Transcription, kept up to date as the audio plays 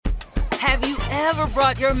Have you ever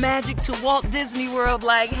brought your magic to Walt Disney World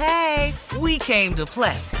like, hey, we came to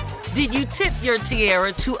play? Did you tip your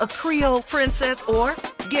tiara to a Creole princess or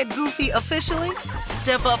get goofy officially?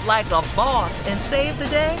 Step up like a boss and save the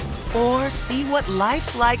day? Or see what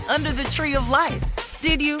life's like under the tree of life?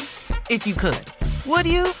 Did you? If you could. Would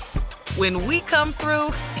you? When we come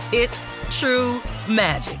through, it's true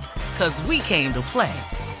magic. 'Cause we came to play.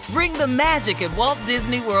 Bring the magic at Walt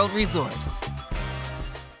Disney World Resort.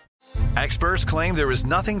 Experts claim there is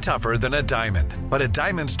nothing tougher than a diamond. But at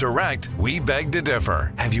Diamonds Direct, we beg to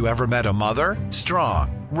differ. Have you ever met a mother?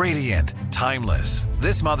 Strong, radiant, timeless.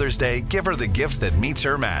 This Mother's Day, give her the gift that meets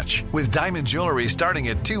her match. With diamond jewelry starting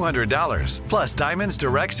at $200. Plus Diamonds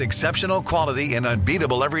Direct's exceptional quality and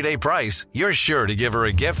unbeatable everyday price, you're sure to give her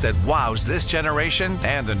a gift that wows this generation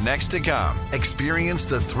and the next to come. Experience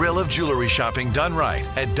the thrill of jewelry shopping done right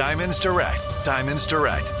at Diamonds Direct. Diamonds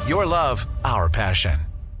Direct. Your love, our passion.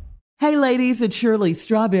 Hey ladies, it's Shirley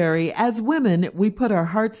Strawberry. As women, we put our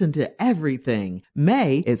hearts into everything.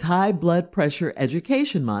 May is High Blood Pressure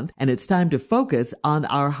Education Month, and it's time to focus on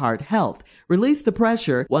our heart health. Release the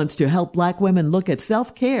Pressure wants to help Black women look at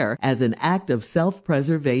self-care as an act of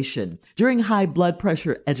self-preservation. During High Blood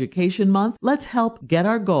Pressure Education Month, let's help get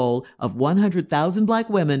our goal of 100,000 Black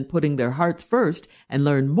women putting their hearts first and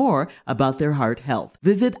learn more about their heart health.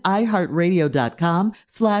 Visit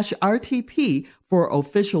iHeartRadio.com/RTP for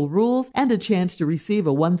official rules and a chance to receive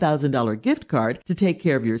a $1,000 gift card to take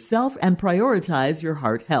care of yourself and prioritize your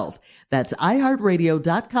heart health. That's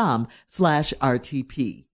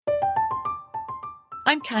iHeartRadio.com/RTP.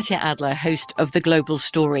 I'm Katya Adler, host of The Global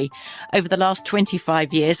Story. Over the last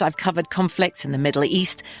 25 years, I've covered conflicts in the Middle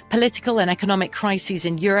East, political and economic crises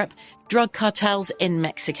in Europe, drug cartels in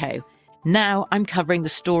Mexico. Now I'm covering the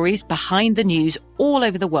stories behind the news all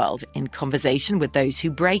over the world in conversation with those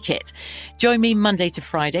who break it. Join me Monday to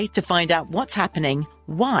Friday to find out what's happening,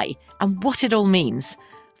 why, and what it all means.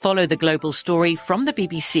 Follow The Global Story from the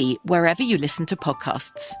BBC wherever you listen to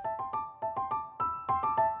podcasts.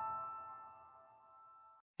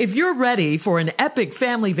 If you're ready for an epic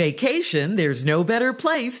family vacation, there's no better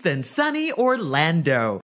place than sunny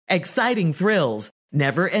Orlando. Exciting thrills,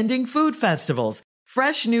 never-ending food festivals,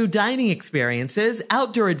 fresh new dining experiences,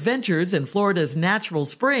 outdoor adventures in Florida's natural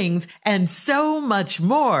springs, and so much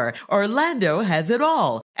more. Orlando has it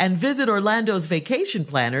all. And Visit Orlando's vacation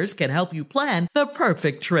planners can help you plan the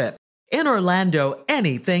perfect trip. In Orlando,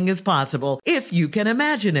 anything is possible if you can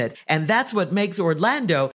imagine it. And that's what makes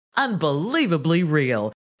Orlando unbelievably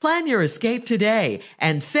real. Plan your escape today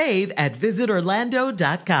and save at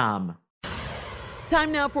visitorlando.com.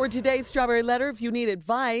 Time now for today's Strawberry Letter. If you need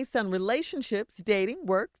advice on relationships, dating,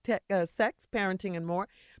 work, sex, parenting, and more,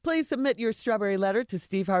 please submit your Strawberry Letter to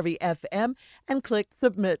Steve Harvey FM and click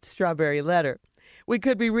Submit Strawberry Letter. We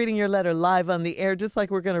could be reading your letter live on the air, just like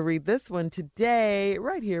we're going to read this one today,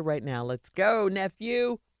 right here, right now. Let's go,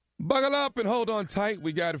 nephew. Buckle up and hold on tight.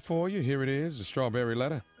 We got it for you. Here it is, the Strawberry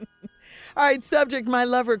Letter. All right, subject, my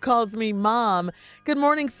lover calls me mom. Good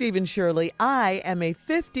morning, Steve and Shirley. I am a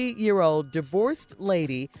 50-year-old divorced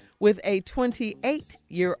lady with a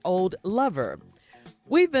 28-year-old lover.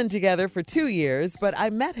 We've been together for 2 years, but I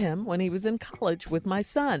met him when he was in college with my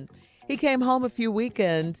son. He came home a few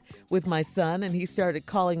weekends with my son, and he started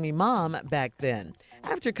calling me mom back then.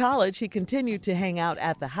 After college, he continued to hang out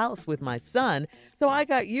at the house with my son, so I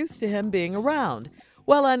got used to him being around.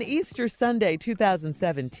 Well, on Easter Sunday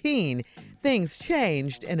 2017, things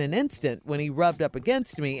changed in an instant when he rubbed up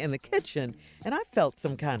against me in the kitchen, and I felt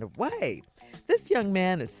some kind of way. This young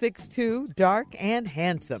man is 6'2", dark, and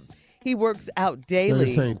handsome. He works out daily.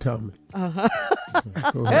 This ain't Tommy.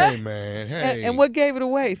 Hey, man. Hey. And what gave it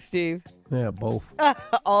away, Steve? Yeah, both.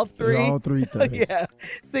 All three? All three things. Yeah.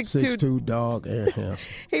 6'2", dog, and handsome.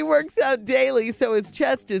 He works out daily, so his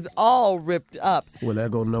chest is all ripped up. Well, that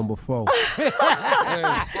go number 4. Hey,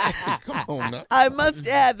 come on now. I must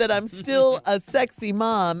add that I'm still a sexy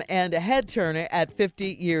mom and a head turner at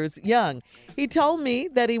 50 years young. He told me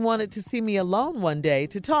that he wanted to see me alone one day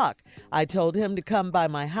to talk. I told him to come by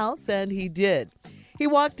my house, and he did. He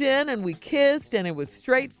walked in, and we kissed, and it was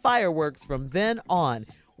straight fireworks from then on.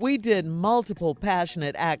 We did multiple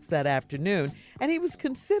passionate acts that afternoon, and he was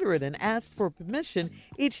considerate and asked for permission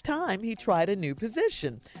each time he tried a new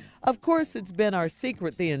position. Of course, it's been our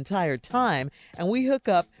secret the entire time, and we hook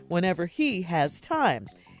up whenever he has time.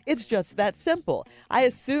 It's just that simple. I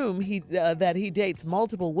assume that he dates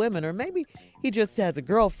multiple women, or maybe he just has a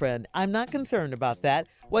girlfriend. I'm not concerned about that.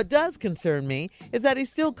 What does concern me is that he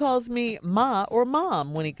still calls me ma or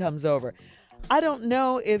mom when he comes over. I don't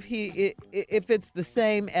know if it's the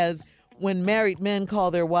same as when married men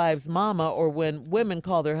call their wives mama or when women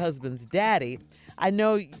call their husbands daddy. I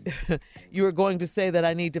know you are going to say that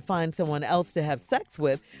I need to find someone else to have sex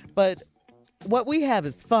with, but what we have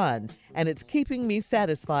is fun, and it's keeping me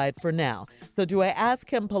satisfied for now. So do I ask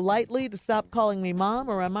him politely to stop calling me mom,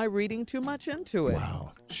 or am I reading too much into it?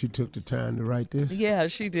 Wow. She took the time to write this? Yeah,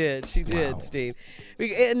 she did. She did, Wow. Steve.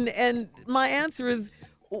 And my answer is,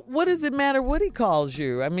 what does it matter what he calls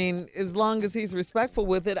you? I mean, as long as he's respectful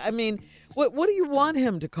with it. I mean, what do you want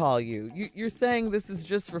him to call you? You're saying this is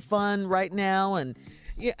just for fun right now, and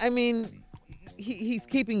I mean, he's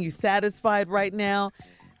keeping you satisfied right now.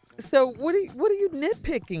 So what are you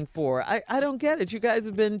nitpicking for? I don't get it. You guys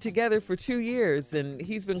have been together for 2 years, and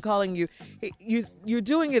he's been calling you. You're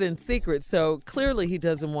doing it in secret, so clearly he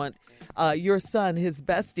doesn't want your son, his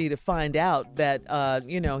bestie, to find out that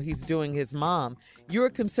he's doing his mom.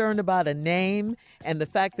 You're concerned about a name and the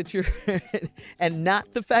fact that you're, and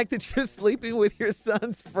not the fact that you're sleeping with your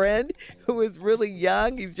son's friend who is really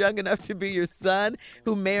young. He's young enough to be your son,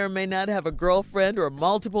 who may or may not have a girlfriend or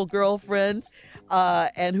multiple girlfriends.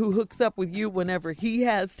 And who hooks up with you whenever he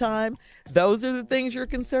has time. Those are the things you're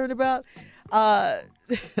concerned about.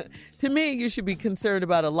 To me, you should be concerned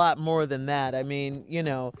about a lot more than that. I mean,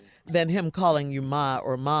 than him calling you ma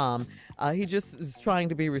or mom. He just is trying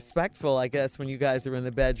to be respectful, I guess, when you guys are in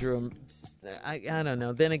the bedroom. I don't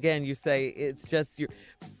know. Then again, you say it's just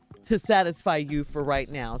to satisfy you for right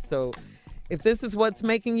now. So if this is what's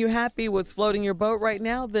making you happy, what's floating your boat right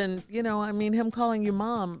now, then, him calling you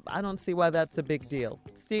mom, I don't see why that's a big deal.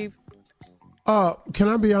 Steve? Can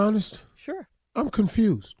I be honest? Sure. I'm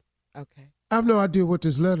confused. Okay. I have no idea what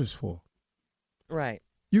this letter's for. Right.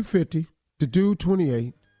 You 50, the dude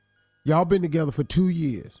 28. Y'all been together for 2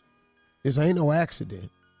 years. This ain't no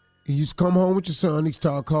accident. You used to come home with your son, he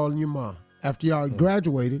started calling you mom. After y'all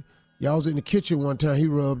graduated, y'all was in the kitchen one time, he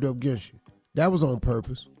rubbed up against you. That was on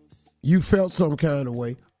purpose. You felt some kind of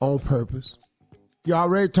way on purpose. You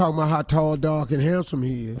already talking about how tall, dark, and handsome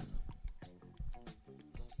he is.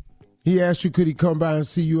 He asked you, could he come by and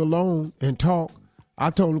see you alone and talk? I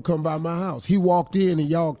told him to come by my house. He walked in and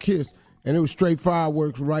y'all kissed, and it was straight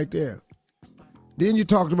fireworks right there. Then you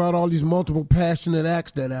talked about all these multiple passionate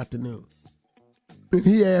acts that afternoon. And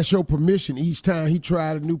he asked your permission each time he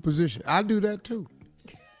tried a new position. I do that too.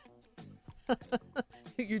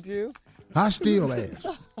 You do? I still ask.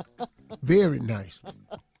 Very nice.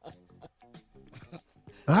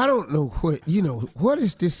 I don't know what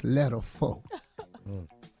is this letter for?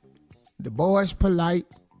 The boy's polite.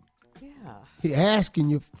 Yeah. He asking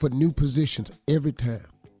you for new positions every time.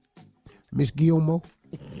 Miss Gilmore,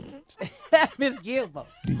 Miss Gilmore.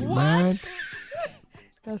 do you mind?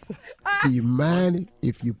 Do you mind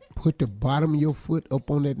if you put the bottom of your foot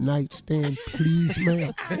up on that nightstand, please,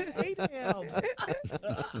 ma'am?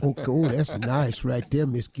 Oh, that's nice right there,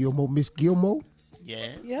 Miss Gilmore. Miss Gilmore?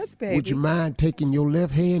 Yes. Yes, baby. Would you mind taking your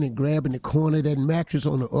left hand and grabbing the corner of that mattress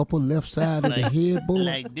on the upper left side of the headboard?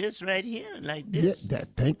 Like this right here? Like this? Yeah,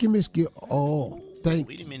 thank you, Miss Gilmore. Oh, thank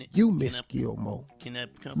Wait a minute. you, Miss Gilmore. Can I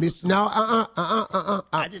come Miss, with no,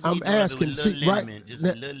 I just I'm need to rub it asking. with a See, little right? liniment, just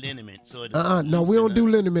a little liniment. So it doesn't No, we don't loosen do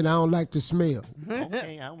up. liniment. I don't like the smell.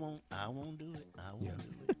 Okay, I won't do it. I won't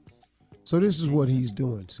do it. So this is what he's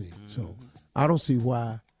doing. See, so I don't see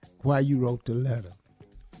why you wrote the letter.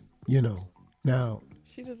 Now.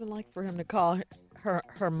 She doesn't like for him to call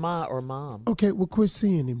her ma or mom. Okay, well, quit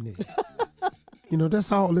seeing him then.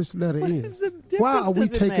 That's all this letter is. the Why are we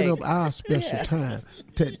difference does it taking make? up our special time?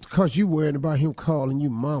 Because you worrying about him calling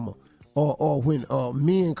you mama. Or when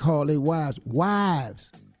men call their wives.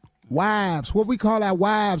 Wives. What we call our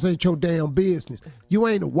wives ain't your damn business. You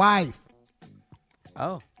ain't a wife.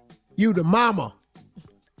 Oh. You the mama.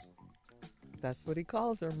 That's what he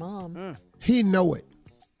calls her, mom. He know it.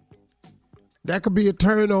 That could be a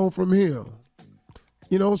turn on from him.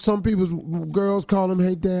 Some people's girls call him,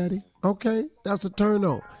 hey, daddy. Okay, that's a turn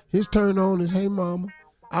on. His turn on is, hey, mama.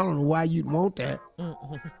 I don't know why you'd want that.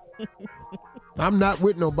 I'm not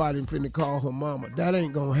with nobody finna call her mama. That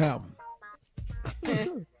ain't gonna happen.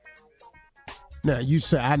 Now, you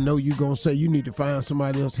say, I know you gonna say you need to find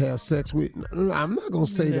somebody else to have sex with. No, I'm not gonna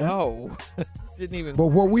say that. No. Didn't even. But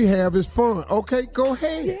what we have is fun. Okay, go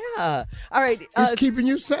ahead. Yeah. All right. It's keeping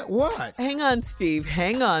you set. What? Hang on, Steve.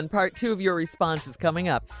 Hang on. Part 2 of your response is coming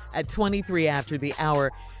up at 23 after the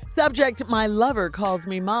hour. Subject, my lover calls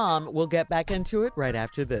me mom. We'll get back into it right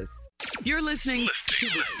after this. You're listening to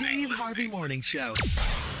the Steve Harvey Morning Show.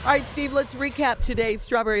 All right, Steve, let's recap today's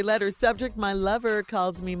Strawberry Letter. Subject, my lover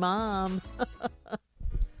calls me mom.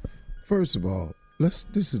 First of all, this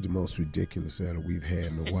is the most ridiculous letter we've had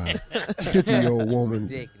in a while. 50-year-old woman.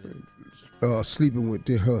 Ridiculous. sleeping with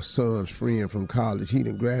her son's friend from college. He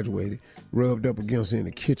done graduated, rubbed up against her in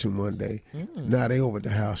the kitchen one day. Now they over at the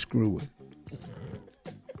house screwing.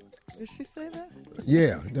 Did she say that?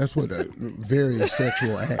 Yeah, that's what a very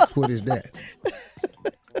sexual act. What is that?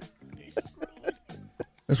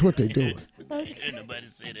 That's what they doing. Nobody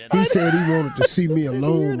say that. He said he wanted to see me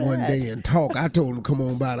alone one day and talk. I told him to come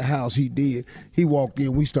on by the house. He did. He walked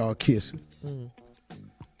in. We started kissing.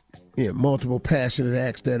 Yeah, multiple passionate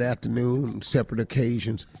acts that afternoon, separate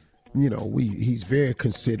occasions. You know, he's very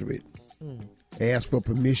considerate. Asks for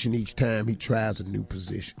permission each time he tries a new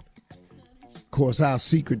position. Of course, our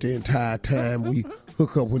secret the entire time, we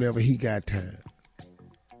hook up whenever he got time.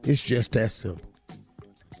 It's just that simple.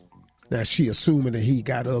 Now, she assuming that he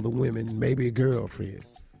got other women, maybe a girlfriend.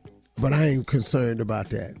 But I ain't concerned about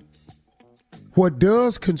that. What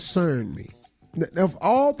does concern me, of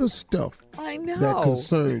all the stuff that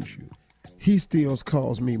concerns you, he still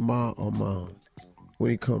calls me Ma or Mom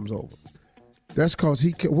when he comes over. That's because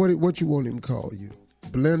what you want him to call you?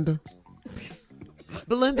 Belinda?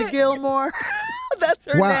 Belinda Gilmore. That's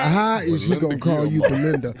her name. How is he going to call you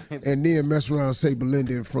Belinda and then mess around and say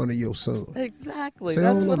Belinda in front of your son? Exactly. Say,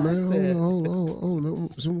 That's hold what on, I man. said. Hold on.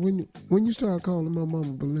 So when you start calling my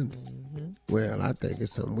mama Belinda, well, I think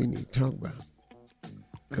it's something we need to talk about.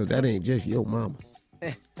 Because that ain't just your mama.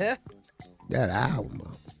 That our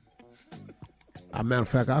mama. As a matter of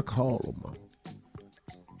fact, I call her mama.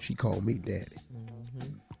 She called me daddy.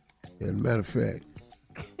 As a matter of fact,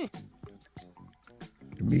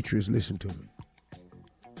 Demetrius, listen to me.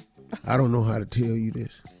 I don't know how to tell you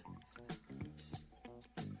this.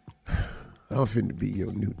 I'm finna be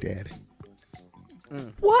your new daddy.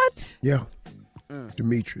 What? Yeah.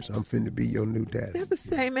 Demetrius, I'm finna be your new daddy. They're the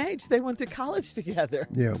same age. They went to college together.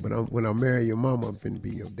 Yeah, but when I marry your mama, I'm finna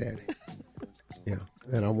be your daddy. Yeah,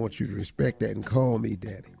 and I want you to respect that and call me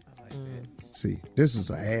daddy. I like that. See, this is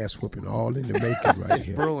an ass whooping all in the making right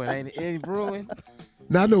here. Brewing, ain't it? Ain't it brewing?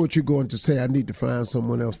 Now, I know what you're going to say. I need to find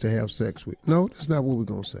someone else to have sex with. No, that's not what we're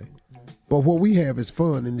going to say. But what we have is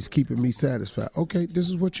fun and it's keeping me satisfied. Okay, this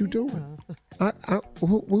is what you're doing.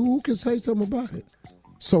 Who can say something about it?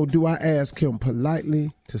 So do I ask him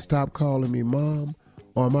politely to stop calling me mom,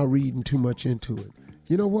 or am I reading too much into it?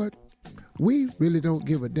 You know what? We really don't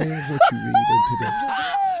give a damn what you read into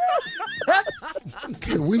this.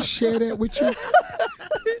 Can we share that with you?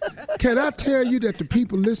 Can I tell you that the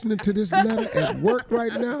people listening to this letter at work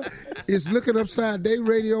right now is looking upside their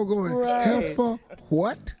radio going, heifer,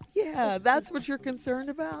 what? Yeah, that's what you're concerned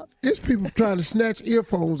about? It's people trying to snatch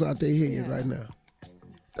earphones out their heads right now.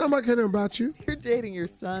 I'm not kidding about you. You're dating your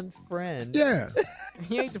son's friend. Yeah.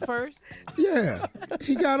 He ain't the first? Yeah.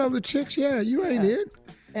 He got other chicks. Yeah, you ain't it.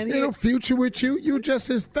 And Ain't no future with you. You just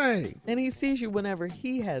his thing. And he sees you whenever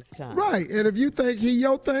he has time. Right. And if you think he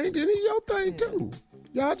your thing, then he your thing too.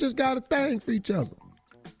 Y'all just got a thing for each other.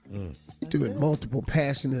 He doing multiple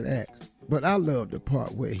passionate acts. But I love the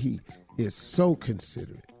part where he is so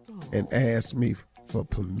considerate and asks me for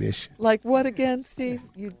permission. Like what again, Steve?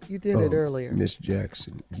 You did it earlier. Miss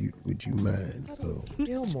Jackson, would you mind?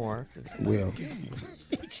 Gilmore. Well,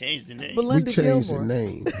 He changed the name. Belinda we changed Gilmore. the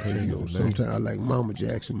name. Sometimes I like Mama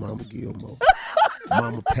Jackson, Mama Gilmore,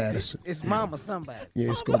 Mama Patterson. It's Mama somebody.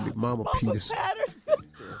 Yeah, it's gonna be Mama Peterson.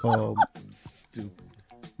 Stupid.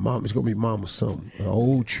 Mom, it's gonna be Mama something, an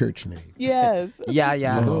old church name. Yes. Yeah.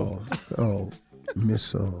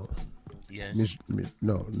 Miss Yes.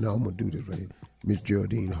 no, I'm gonna do this right here. Miss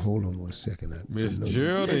Geraldine, hold on one second. Miss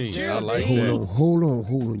Geraldine. I like Hold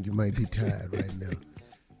on. You might be tired right now.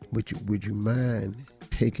 But would you mind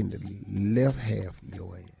taking the left half of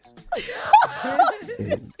your ass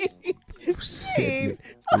and setting it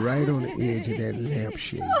right on the edge of that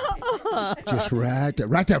lampshade? Just right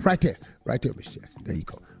there, Miss Jackson. There you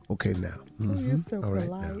go. Okay, now. You're so All right,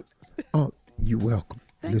 polite. now. Oh, you're welcome.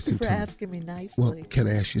 Thank Listen you for to me. asking me nicely. Well, can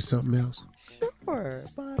I ask you something else? Sure,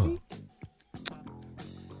 Bobby.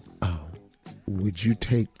 Would you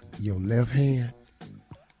take your left hand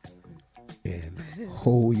and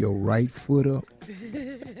hold your right foot up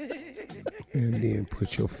and then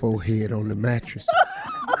put your forehead on the mattress?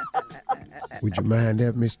 Would you mind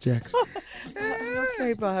that, Miss Jackson?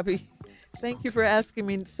 Okay, Bobby. Thank you for asking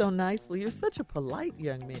me so nicely. You're such a polite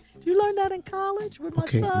young man. Did you learn that in college with my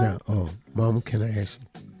Okay, son? now, Mama, can I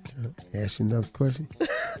ask you another question?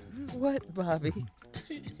 What, Bobby?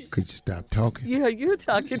 Could you stop talking? Yeah, you're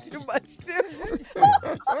talking too much, too.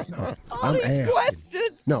 No, All I'm these asking.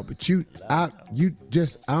 questions. No, but I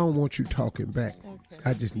don't want you talking back. Okay.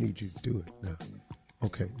 I just need you to do it now.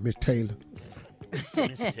 Okay, Miss Taylor.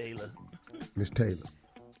 Miss Taylor. Miss Taylor.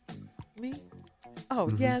 Me? Oh,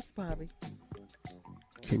 yes, Bobby.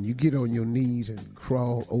 Can you get on your knees and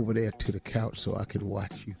crawl over there to the couch so I can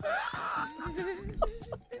watch you?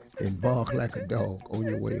 And bark like a dog on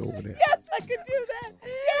your way over there. Yes, I could do that.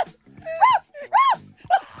 Yes.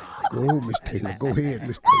 Go, Miss Taylor. Go ahead,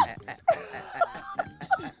 Miss Taylor.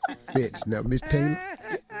 Fetch. Now, Miss Taylor.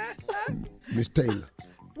 Miss Taylor.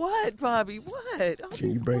 What, Bobby? What? Oh,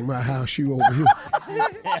 Can you bring my house shoe over here?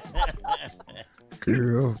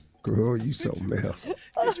 Girl, you so mess.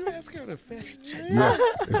 Did you ask her to fetch? Yeah,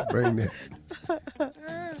 let's bring that.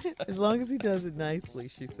 as long as he does it nicely,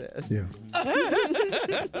 she says. Yeah.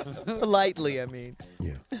 Politely, I mean.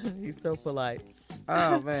 Yeah. He's so polite.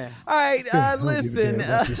 Oh, man. All right, I don't give a listen. damn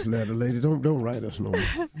about this letter, lady. Don't write us no more.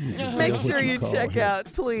 Make sure you check out,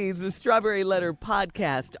 please, the Strawberry Letter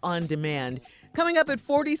podcast on demand. Coming up at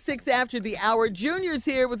 46 after the hour, Junior's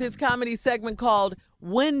here with his comedy segment called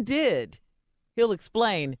When Did? He'll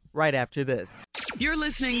explain right after this. You're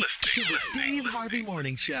listening to the Steve Harvey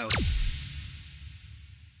Morning Show.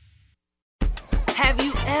 Have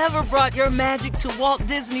you ever brought your magic to Walt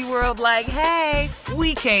Disney World like, hey,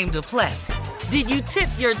 we came to play? Did you tip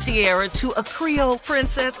your tiara to a Creole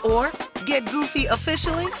princess or get goofy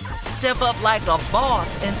officially? Step up like a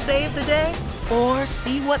boss and save the day? Or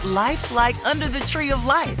see what life's like under the tree of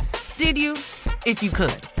life? Did you? If you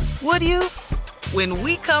could. Would you? When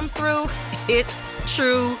we come through, it's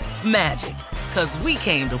true magic. 'Cause we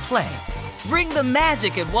came to play. Bring the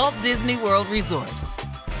magic at Walt Disney World Resort.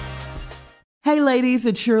 Hey ladies,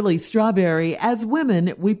 it's Shirley Strawberry. As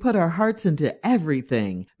women, we put our hearts into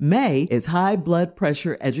everything. May is High Blood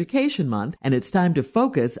Pressure Education Month, and it's time to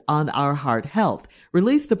focus on our heart health.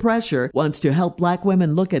 Release the Pressure wants to help Black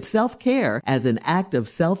women look at self-care as an act of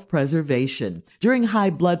self-preservation. During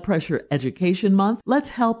High Blood Pressure Education Month,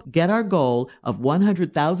 let's help get our goal of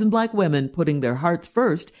 100,000 Black women putting their hearts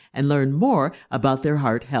first and learn more about their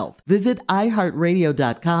heart health. Visit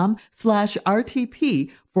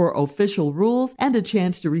iHeartRadio.com/RTP for official rules and a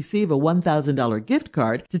chance to receive a $1,000 gift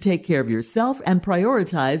card to take care of yourself and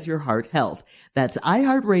prioritize your heart health. That's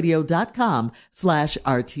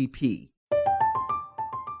iHeartRadio.com/RTP.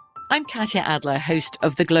 I'm Katya Adler, host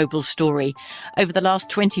of The Global Story. Over the last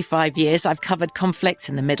 25 years, I've covered conflicts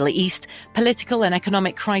in the Middle East, political and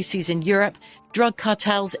economic crises in Europe, drug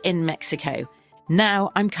cartels in Mexico. Now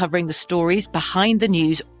I'm covering the stories behind the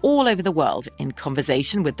news all over the world in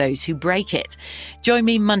conversation with those who break it. Join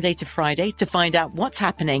me Monday to Friday to find out what's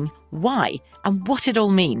happening, why, and what it all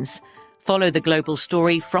means. Follow The Global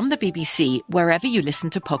Story from the BBC wherever you listen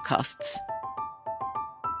to podcasts.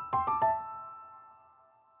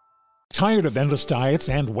 Tired of endless diets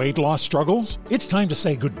and weight loss struggles? It's time to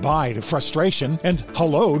say goodbye to frustration and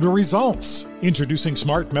hello to results. Introducing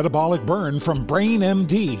Smart Metabolic Burn from Brain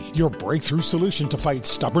MD, your breakthrough solution to fight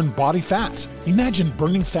stubborn body fat. Imagine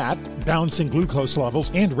burning fat, balancing glucose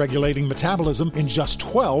levels, and regulating metabolism in just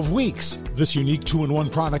 12 weeks. This unique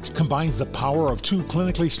 2-in-1 product combines the power of 2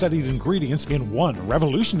 clinically studied ingredients in one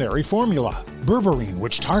revolutionary formula. Berberine,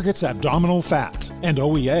 which targets abdominal fat, and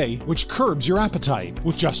OEA, which curbs your appetite.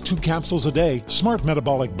 With just 2 capsules a day, Smart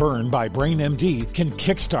Metabolic Burn by Brain MD can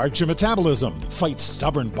kickstart your metabolism, fight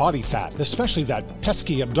stubborn body fat, especially that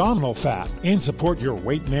pesky abdominal fat, and support your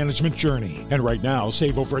weight management journey. And right now,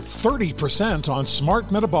 save over 30% on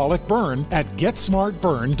Smart Metabolic Burn at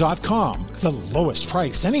GetSmartBurn.com. The lowest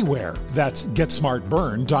price anywhere. That's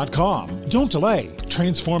GetSmartBurn.com. Don't delay.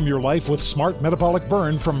 Transform your life with Smart Metabolic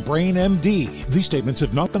Burn from Brain MD. These statements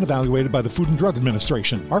have not been evaluated by the Food and Drug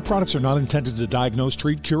Administration. Our products are not intended to diagnose,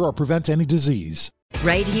 treat, cure, or prevent any disease.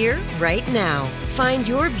 Right here, right now. Find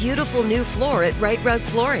your beautiful new floor at Right Rug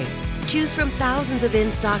Flooring. Choose from thousands of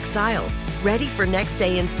in-stock styles, ready for next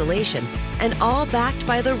day installation, and all backed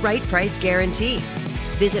by the right price guarantee.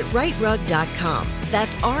 Visit rightrug.com.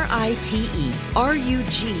 That's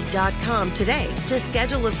RITERUG.com today to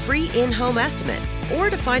schedule a free in-home estimate or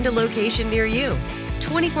to find a location near you.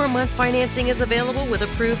 24-month financing is available with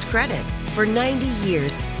approved credit. For 90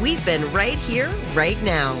 years, we've been right here, right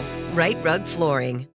now. Right Rug Flooring.